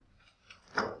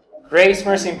Grace,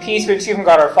 mercy, and peace be to you from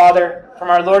God our Father, from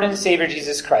our Lord and Savior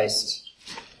Jesus Christ.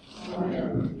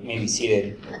 You may be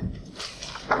seated.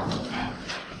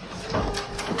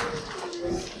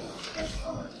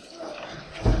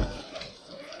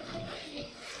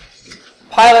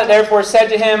 Pilate therefore said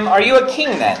to him, "Are you a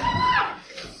king then?"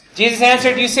 Jesus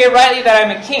answered, "You say rightly that I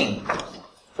am a king.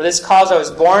 For this cause I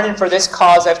was born, and for this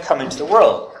cause I have come into the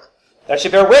world, that I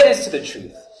should bear witness to the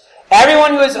truth.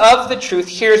 Everyone who is of the truth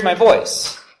hears my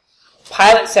voice."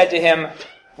 Pilate said to him,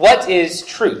 "What is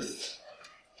truth?"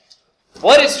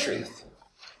 What is truth?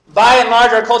 By and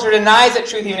large, our culture denies that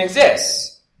truth even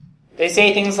exists. They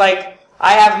say things like,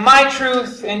 "I have my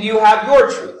truth and you have your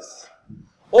truth."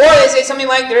 Or they say something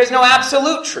like, "There is no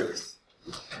absolute truth."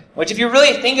 Which, if you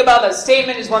really think about that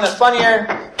statement, is one of the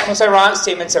funnier, most ironic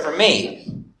statements ever made.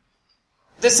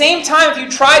 At the same time, if you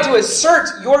try to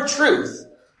assert your truth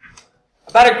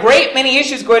about a great many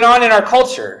issues going on in our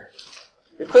culture,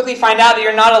 you quickly find out that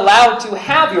you're not allowed to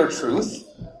have your truth,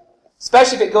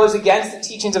 especially if it goes against the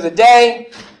teachings of the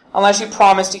day, unless you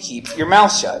promise to keep your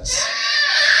mouth shut.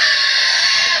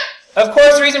 Of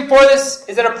course, the reason for this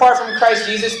is that apart from Christ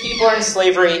Jesus, people are in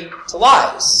slavery to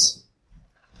lies.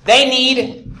 They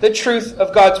need the truth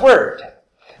of God's Word.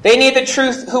 They need the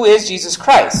truth who is Jesus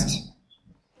Christ.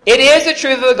 It is the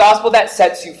truth of the gospel that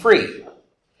sets you free.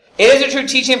 It is the true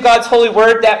teaching of God's holy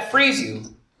Word that frees you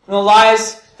from the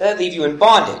lies that leave you in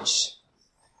bondage.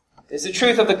 It is the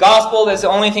truth of the gospel that is the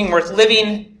only thing worth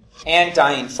living and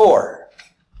dying for.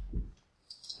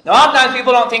 Now, oftentimes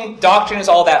people don't think doctrine is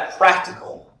all that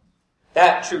practical.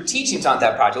 That true teaching is not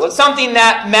that practical. It's something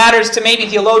that matters to maybe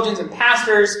theologians and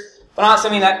pastors, but not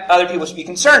something that other people should be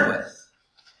concerned with.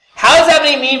 How does that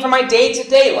mean for my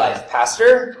day-to-day life,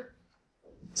 Pastor?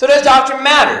 So does doctrine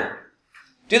matter?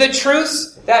 Do the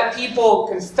truths that people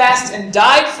confessed and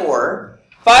died for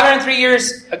 503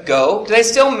 years ago, do they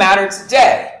still matter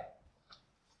today?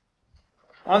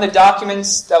 One of the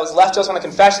documents that was left to us, one of the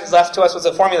confessions left to us, was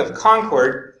the Formula of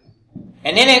Concord.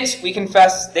 And in it, they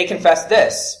confess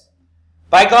this: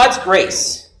 "By God's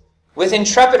grace, with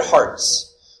intrepid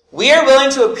hearts, we are willing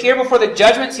to appear before the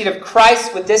judgment seat of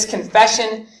Christ with this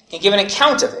confession and give an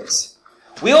account of it.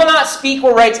 We will not speak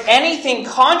or write anything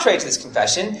contrary to this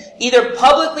confession, either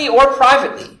publicly or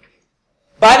privately.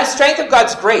 By the strength of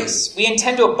God's grace, we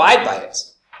intend to abide by it.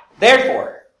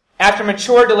 Therefore, after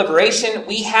mature deliberation,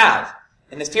 we have,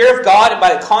 in the fear of God and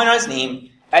by the calling on His name,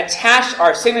 attached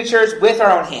our signatures with our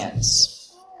own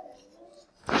hands."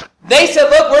 They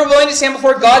said, look, we're willing to stand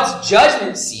before God's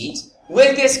judgment seat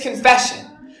with this confession,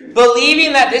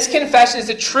 believing that this confession is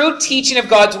the true teaching of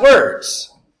God's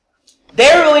words.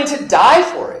 They were willing to die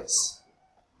for it,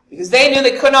 because they knew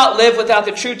they could not live without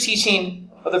the true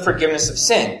teaching of the forgiveness of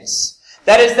sins.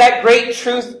 That is that great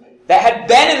truth that had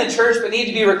been in the church but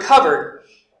needed to be recovered,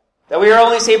 that we are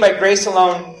only saved by grace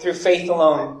alone, through faith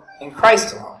alone, in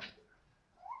Christ alone.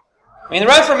 The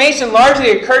Reformation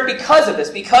largely occurred because of this,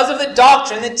 because of the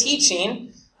doctrine, the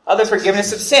teaching of the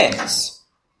forgiveness of sins.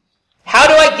 How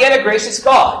do I get a gracious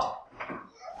God?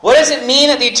 What does it mean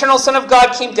that the eternal Son of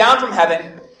God came down from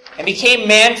heaven and became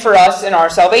man for us in our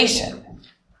salvation?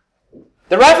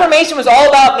 The Reformation was all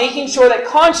about making sure that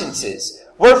consciences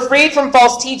were freed from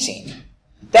false teaching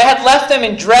that had left them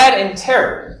in dread and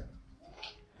terror.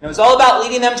 And it was all about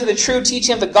leading them to the true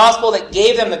teaching of the gospel that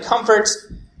gave them the comfort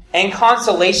and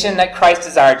consolation that Christ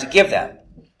desired to give them.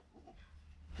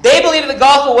 They believed that the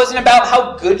gospel wasn't about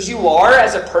how good you are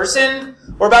as a person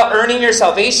or about earning your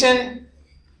salvation,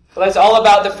 but it's all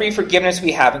about the free forgiveness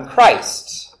we have in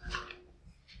Christ.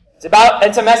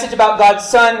 It's a message about God's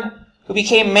Son who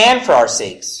became man for our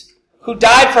sakes, who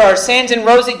died for our sins and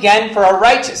rose again for our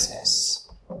righteousness.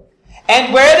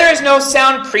 And where there is no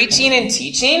sound preaching and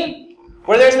teaching,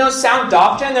 where there is no sound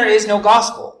doctrine, there is no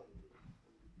gospel.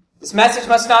 This message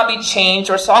must not be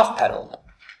changed or soft-pedaled.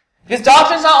 Because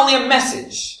doctrine is not only a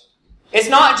message. It's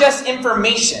not just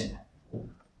information.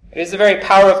 It is the very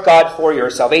power of God for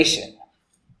your salvation.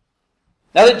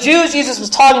 Now the Jews Jesus was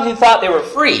talking to thought they were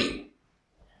free,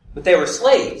 but they were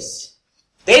slaves.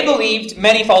 They believed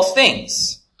many false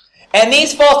things. And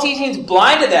these false teachings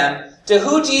blinded them to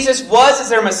who Jesus was as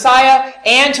their Messiah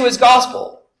and to His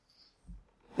gospel.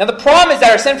 Now the problem is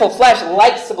that our sinful flesh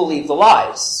likes to believe the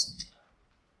lies.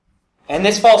 And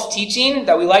this false teaching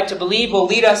that we like to believe will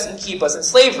lead us and keep us in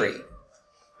slavery.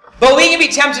 But we can be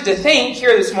tempted to think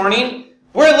here this morning,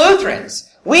 we're Lutherans.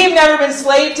 We've never been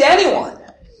slave to anyone.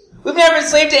 We've never been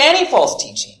slave to any false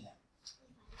teaching.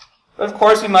 But of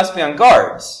course we must be on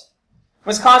guard.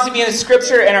 We must constantly be in the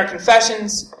Scripture and our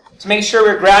confessions to make sure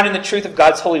we're grounded in the truth of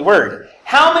God's holy Word.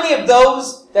 How many of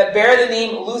those that bear the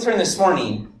name Lutheran this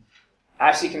morning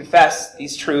actually confess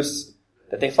these truths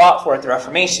that they fought for at the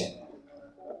Reformation.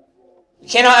 We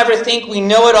cannot ever think we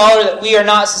know it all or that we are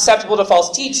not susceptible to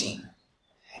false teaching.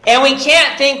 And we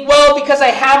can't think, well, because I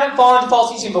haven't fallen into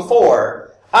false teaching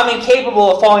before, I'm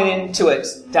incapable of falling into it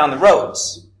down the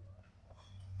roads.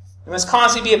 We must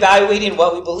constantly be evaluating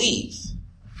what we believe.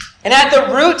 And at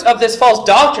the root of this false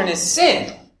doctrine is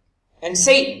sin and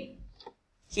Satan.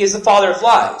 He is the father of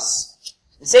lies.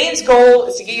 And Satan's goal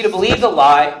is to get you to believe the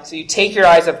lie so you take your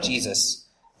eyes off Jesus,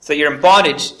 so that you're in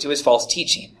bondage to his false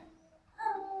teaching.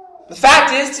 The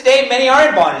fact is, today many are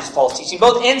in bondage to false teaching,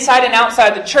 both inside and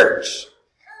outside the church.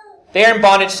 They are in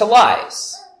bondage to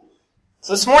lies.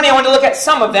 So this morning I want to look at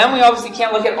some of them. We obviously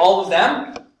can't look at all of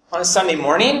them on a Sunday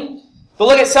morning. But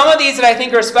look at some of these that I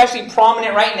think are especially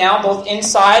prominent right now, both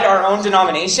inside our own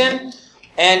denomination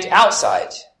and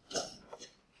outside.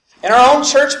 In our own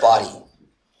church body,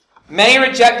 many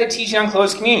reject the teaching on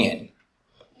closed communion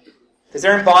because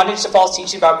they're in bondage to false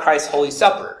teaching about Christ's Holy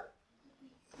Supper.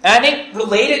 And I think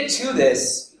related to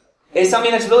this is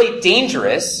something that's really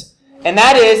dangerous, and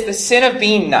that is the sin of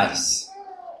being nice.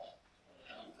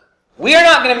 We are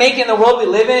not going to make it in the world we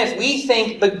live in if we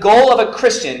think the goal of a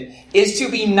Christian is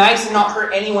to be nice and not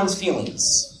hurt anyone's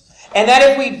feelings. And that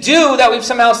if we do, that we've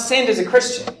somehow sinned as a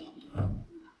Christian.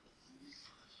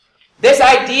 This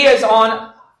idea is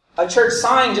on a church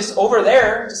sign just over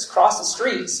there, just across the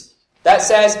streets, that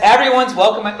says, everyone's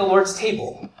welcome at the Lord's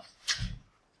table.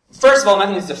 First of all,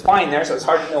 nothing is defined there, so it's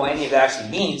hard to know what any of that actually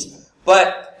means.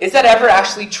 But is that ever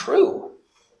actually true?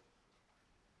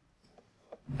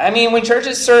 I mean, when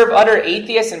churches serve utter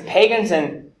atheists and pagans,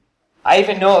 and I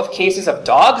even know of cases of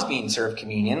dogs being served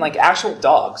communion, like actual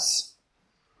dogs,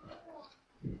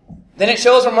 then it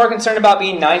shows we're more concerned about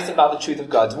being nice than about the truth of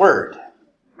God's Word.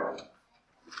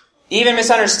 Even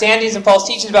misunderstandings and false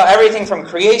teachings about everything from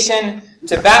creation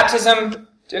to baptism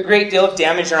to a great deal of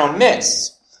damage in our own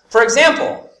midst. For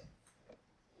example,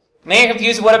 many are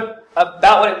confused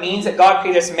about what it means that God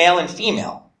created us male and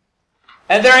female.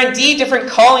 And there are indeed different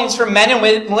callings for men and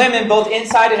women both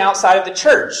inside and outside of the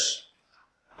church.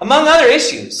 Among other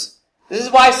issues, this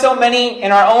is why so many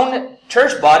in our own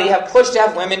church body have pushed to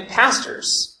have women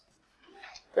pastors.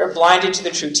 They're blinded to the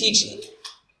true teaching.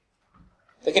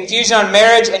 The confusion on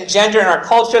marriage and gender in our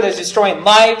culture that is destroying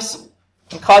lives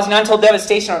and causing untold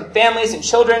devastation on families and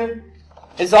children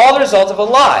is all the result of a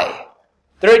lie.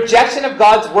 The rejection of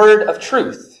God's word of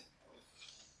truth.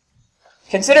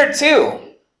 Consider, too,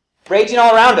 raging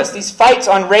all around us, these fights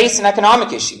on race and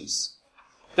economic issues.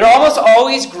 They're almost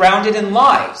always grounded in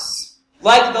lies.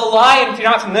 Like the lie, and if you're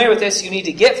not familiar with this, you need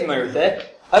to get familiar with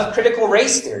it, of critical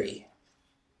race theory.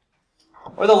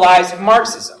 Or the lies of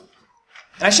Marxism.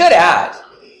 And I should add,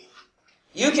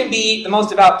 you can be the most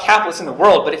devout capitalist in the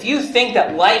world, but if you think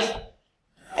that life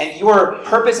and your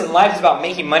purpose in life is about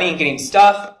making money and getting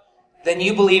stuff, then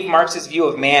you believe Marx's view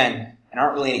of man and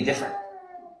aren't really any different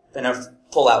than a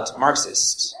full-out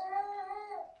Marxist.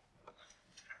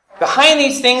 Behind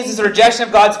these things is the rejection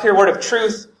of God's clear word of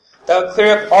truth that will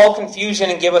clear up all confusion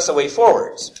and give us a way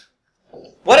forward.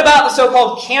 What about the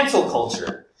so-called cancel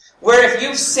culture, where if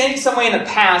you've sinned some way in the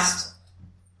past,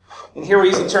 and here we're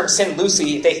using the term sin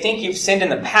loosely, if they think you've sinned in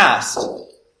the past,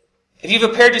 if you've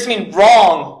appeared to do something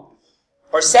wrong,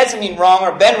 or said something wrong,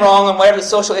 or been wrong on whatever the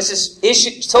social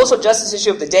justice issue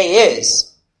of the day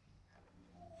is,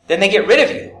 then they get rid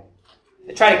of you.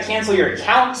 They try to cancel your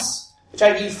accounts. They try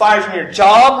to get you fired from your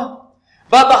job.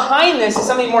 But behind this is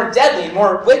something more deadly and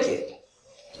more wicked.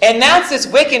 And that's this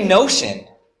wicked notion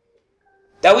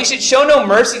that we should show no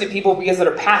mercy to people because of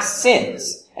their past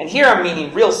sins. And here I'm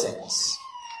meaning real sins.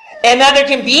 And that there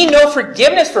can be no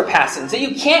forgiveness for past sins. That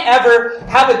you can't ever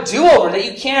have a do-over. That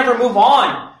you can't ever move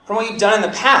on from what you've done in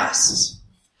the past.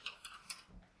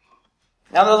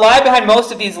 Now, the lie behind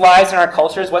most of these lies in our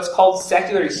culture is what's called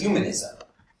secular humanism.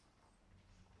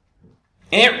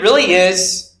 And it really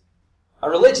is a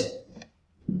religion.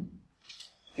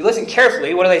 If you listen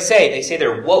carefully, what do they say? They say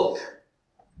they're woke.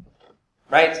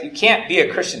 Right? You can't be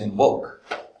a Christian and woke.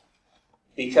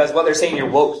 Because what they're saying you're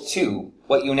woke to,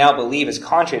 what you now believe is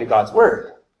contrary to God's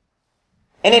word.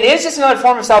 And it is just another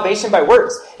form of salvation by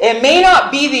works. It may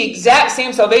not be the exact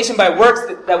same salvation by works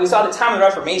that we saw at the time of the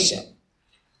Reformation.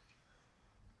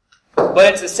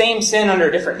 But it's the same sin under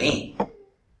a different name.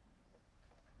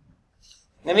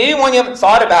 Now maybe one you haven't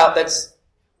thought about that's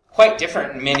quite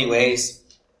different in many ways.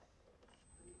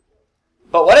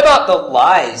 But what about the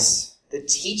lies, the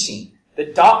teaching, the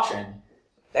doctrine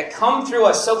that come through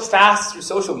us so fast through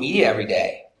social media every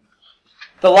day?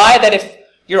 The lie that if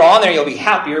you're on there you'll be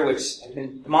happier, which has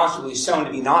been demonstrably shown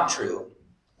to be not true.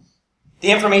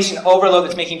 The information overload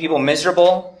that's making people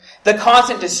miserable. the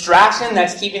constant distraction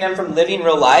that's keeping them from living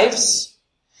real lives.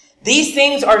 These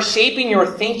things are shaping your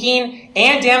thinking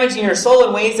and damaging your soul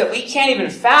in ways that we can't even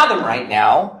fathom right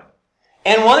now.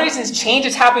 And one of the reasons change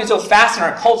is happening so fast in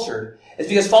our culture is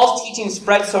because false teaching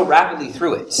spreads so rapidly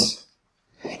through it.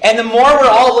 And the more we're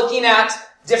all looking at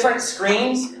different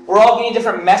screens, we're all getting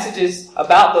different messages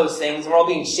about those things, and we're all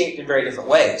being shaped in very different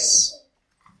ways.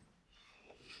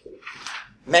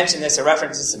 I mentioned this, I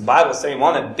referenced this in Bible study.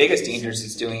 One of the biggest dangers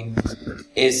it's doing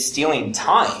is stealing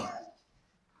time.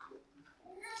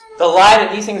 The lie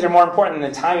that these things are more important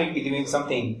than the time you could be doing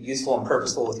something useful and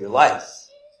purposeful with your life.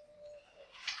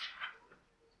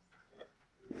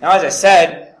 Now, as I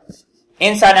said,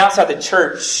 inside and outside the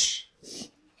church,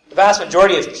 the vast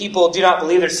majority of people do not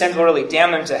believe their sins will really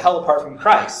damn them to hell apart from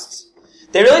Christ.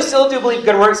 They really still do believe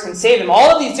good works can save them.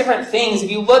 All of these different things,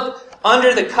 if you look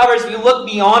under the covers, if you look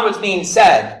beyond what's being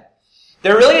said,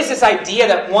 there really is this idea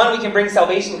that, one, we can bring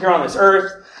salvation here on this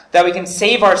earth, that we can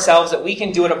save ourselves, that we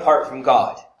can do it apart from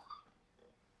God.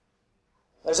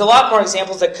 There's a lot more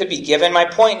examples that could be given. My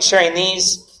point in sharing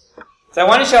these is I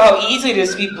want to show how easily it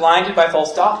is to be blinded by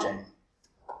false doctrine.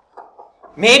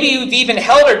 Maybe you've even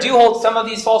held or do hold some of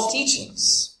these false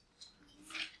teachings.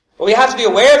 But we have to be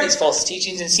aware of these false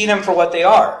teachings and see them for what they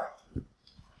are.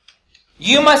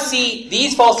 You must see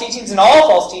these false teachings and all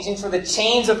false teachings for the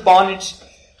chains of bondage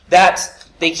that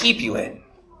they keep you in.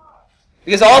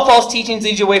 Because all false teachings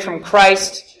lead you away from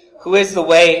Christ, who is the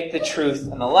way, the truth,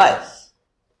 and the life.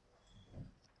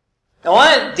 Now,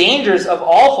 one of the dangers of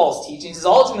all false teachings is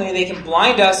ultimately they can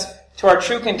blind us to our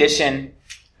true condition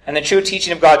and the true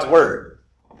teaching of God's Word.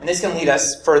 And this can lead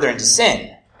us further into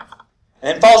sin.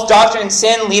 And then false doctrine and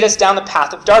sin lead us down the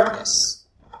path of darkness.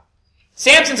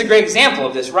 Samson's a great example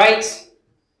of this, right?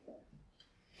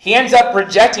 He ends up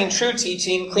rejecting true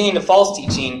teaching, clinging to false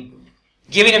teaching,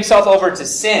 giving himself over to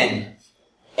sin,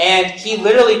 and he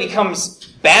literally becomes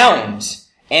bound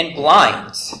and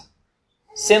blind.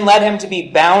 Sin led him to be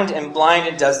bound and blind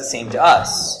and does the same to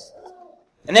us.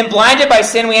 And then blinded by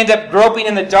sin, we end up groping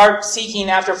in the dark, seeking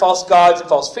after false gods and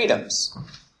false freedoms.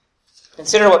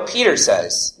 Consider what Peter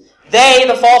says. They,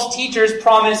 the false teachers,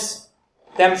 promise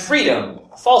them freedom,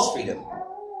 false freedom.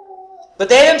 But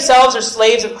they themselves are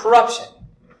slaves of corruption.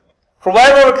 For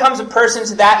whatever overcomes a person,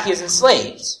 to that he is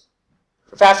enslaved.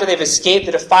 For if after they've escaped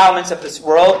the defilements of this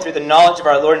world through the knowledge of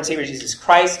our Lord and Savior Jesus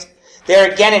Christ, they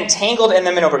are again entangled in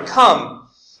them and overcome,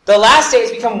 the last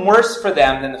days become worse for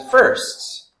them than the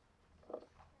first.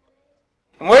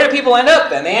 And where do people end up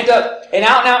then? They end up in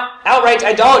outright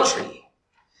idolatry.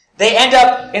 They end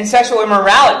up in sexual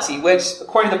immorality, which,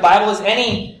 according to the Bible, is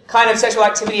any kind of sexual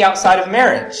activity outside of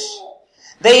marriage.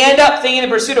 They end up thinking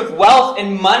the pursuit of wealth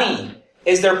and money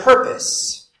is their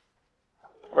purpose.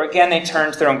 Or again, they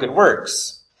turn to their own good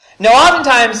works. Now,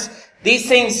 oftentimes, these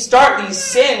sins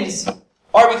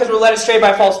are because we're led astray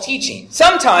by false teaching.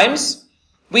 Sometimes,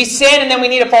 we sin and then we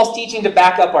need a false teaching to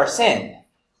back up our sin.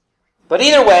 But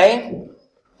either way,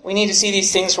 we need to see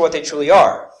these things for what they truly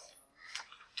are.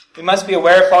 We must be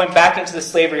aware of falling back into the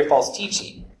slavery of false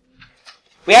teaching.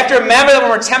 We have to remember that when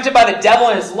we're tempted by the devil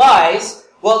and his lies,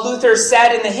 what Luther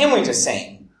said in the hymn we just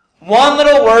sang, one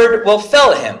little word will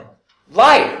fill him.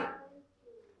 Liar.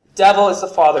 The devil is the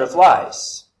father of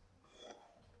lies.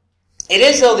 It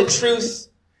is, though, the truth,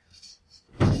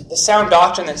 the sound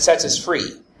doctrine that sets us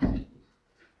free.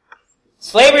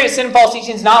 Slavery to sin and false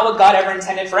teaching is not what God ever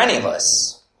intended for any of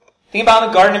us. Think about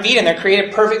the Garden of Eden. They're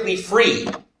created perfectly free.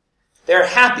 They're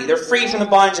happy. They're free from the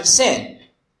bondage of sin.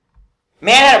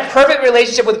 Man had a perfect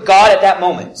relationship with God at that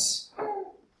moment.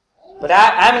 But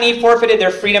Adam and Eve forfeited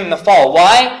their freedom in the fall.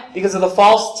 Why? Because of the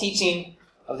false teaching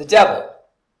of the devil.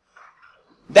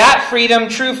 That freedom,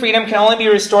 true freedom, can only be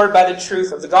restored by the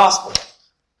truth of the gospel.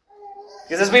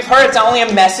 Because as we've heard, it's not only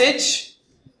a message,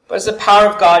 but it's the power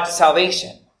of God to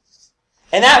salvation.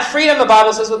 And that freedom, the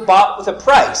Bible says, was bought with a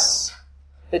price.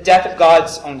 The death of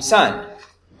God's own Son.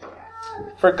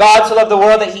 For God so loved the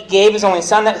world that he gave his only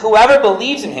Son, that whoever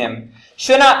believes in him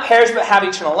should not perish but have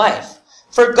eternal life.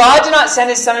 For God did not send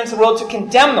his Son into the world to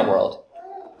condemn the world,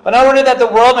 but in order that the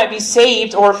world might be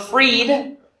saved or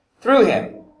freed through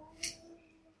him.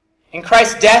 In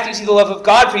Christ's death you see the love of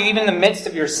God for you even in the midst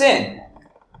of your sin.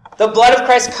 The blood of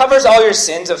Christ covers all your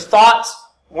sins of thought,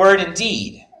 word, and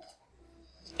deed.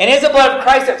 And it is the blood of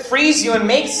Christ that frees you and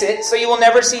makes it so you will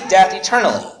never see death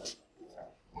eternally.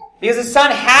 Because the Son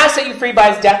has set you free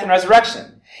by his death and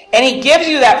resurrection. And he gives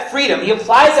you that freedom. He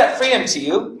applies that freedom to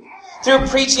you through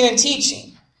preaching and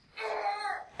teaching.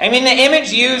 I mean, the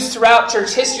image used throughout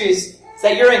church history is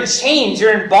that you're in chains,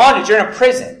 you're in bondage, you're in a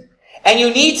prison. And you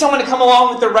need someone to come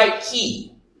along with the right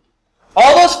key.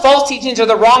 All those false teachings are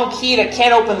the wrong key that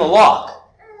can't open the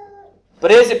lock.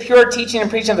 But it is a pure teaching and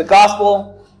preaching of the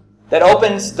gospel that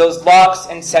opens those locks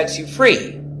and sets you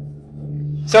free.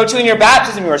 So too in your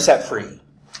baptism you are set free.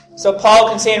 So Paul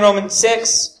can say in Romans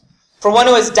 6, "For one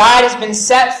who has died has been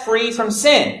set free from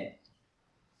sin."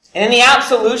 And in the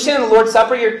absolution and the Lord's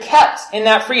Supper, you're kept in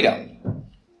that freedom.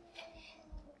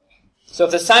 So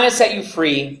if the Son has set you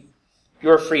free, you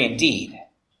are free indeed.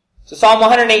 So Psalm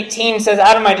 118 says,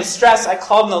 "Out of my distress I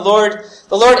called on the Lord.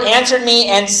 The Lord answered me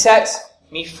and set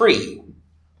me free."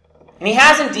 And he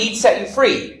has indeed set you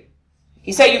free.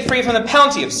 He set you free from the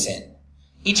penalty of sin,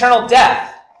 eternal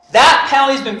death. That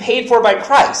penalty has been paid for by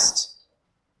Christ.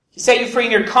 He set you free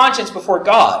in your conscience before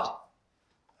God.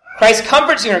 Christ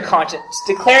comforts you in your conscience,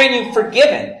 declaring you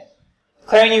forgiven,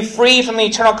 declaring you free from the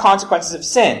eternal consequences of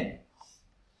sin.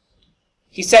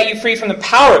 He set you free from the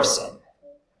power of sin.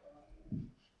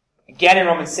 Again, in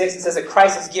Romans 6, it says that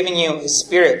Christ has given you his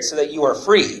Spirit so that you are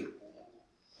free.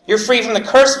 You're free from the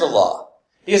curse of the law,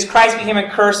 because Christ became a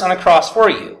curse on the cross for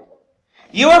you.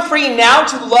 You are free now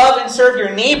to love and serve your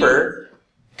neighbor,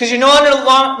 because you're no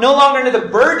longer under the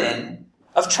burden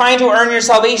of trying to earn your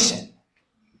salvation.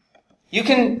 You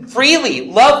can freely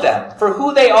love them for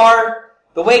who they are,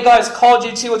 the way God has called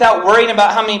you to, without worrying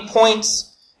about how many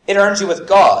points it earns you with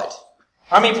God.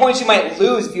 How many points you might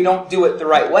lose if you don't do it the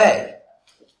right way.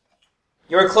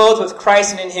 You are clothed with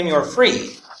Christ, and in him you are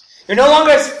free. You're no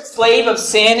longer a slave of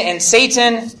sin and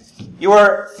Satan. You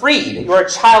are freed. You are a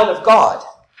child of God.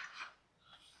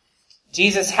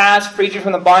 Jesus has freed you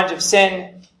from the bondage of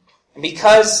sin. And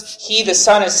because he, the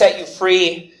Son, has set you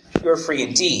free, you are free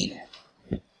indeed.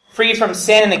 Free from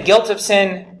sin and the guilt of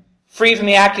sin. Free from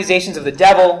the accusations of the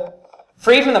devil.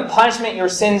 Free from the punishment your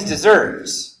sins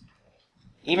deserves.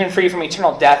 Even free from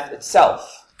eternal death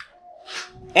itself.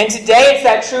 And today it's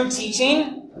that true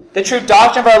teaching, the true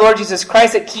doctrine of our Lord Jesus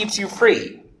Christ that keeps you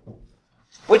free.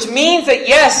 Which means that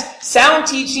yes, sound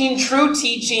teaching, true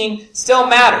teaching still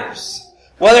matters.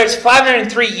 Whether it's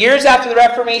 503 years after the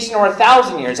Reformation or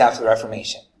 1,000 years after the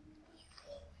Reformation.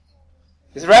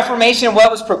 Because the Reformation and what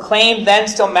was proclaimed then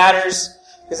still matters,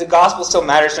 because the gospel still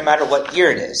matters no matter what year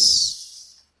it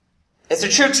is. It's the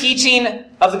true teaching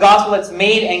of the gospel that's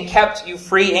made and kept you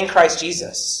free in Christ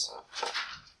Jesus.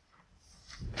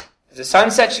 If the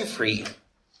Son sets you free,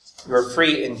 you are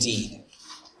free indeed.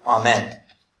 Amen.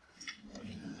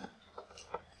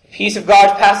 The peace of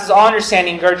God passes all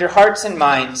understanding. Guard your hearts and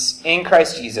minds in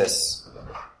Christ Jesus.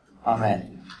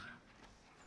 Amen.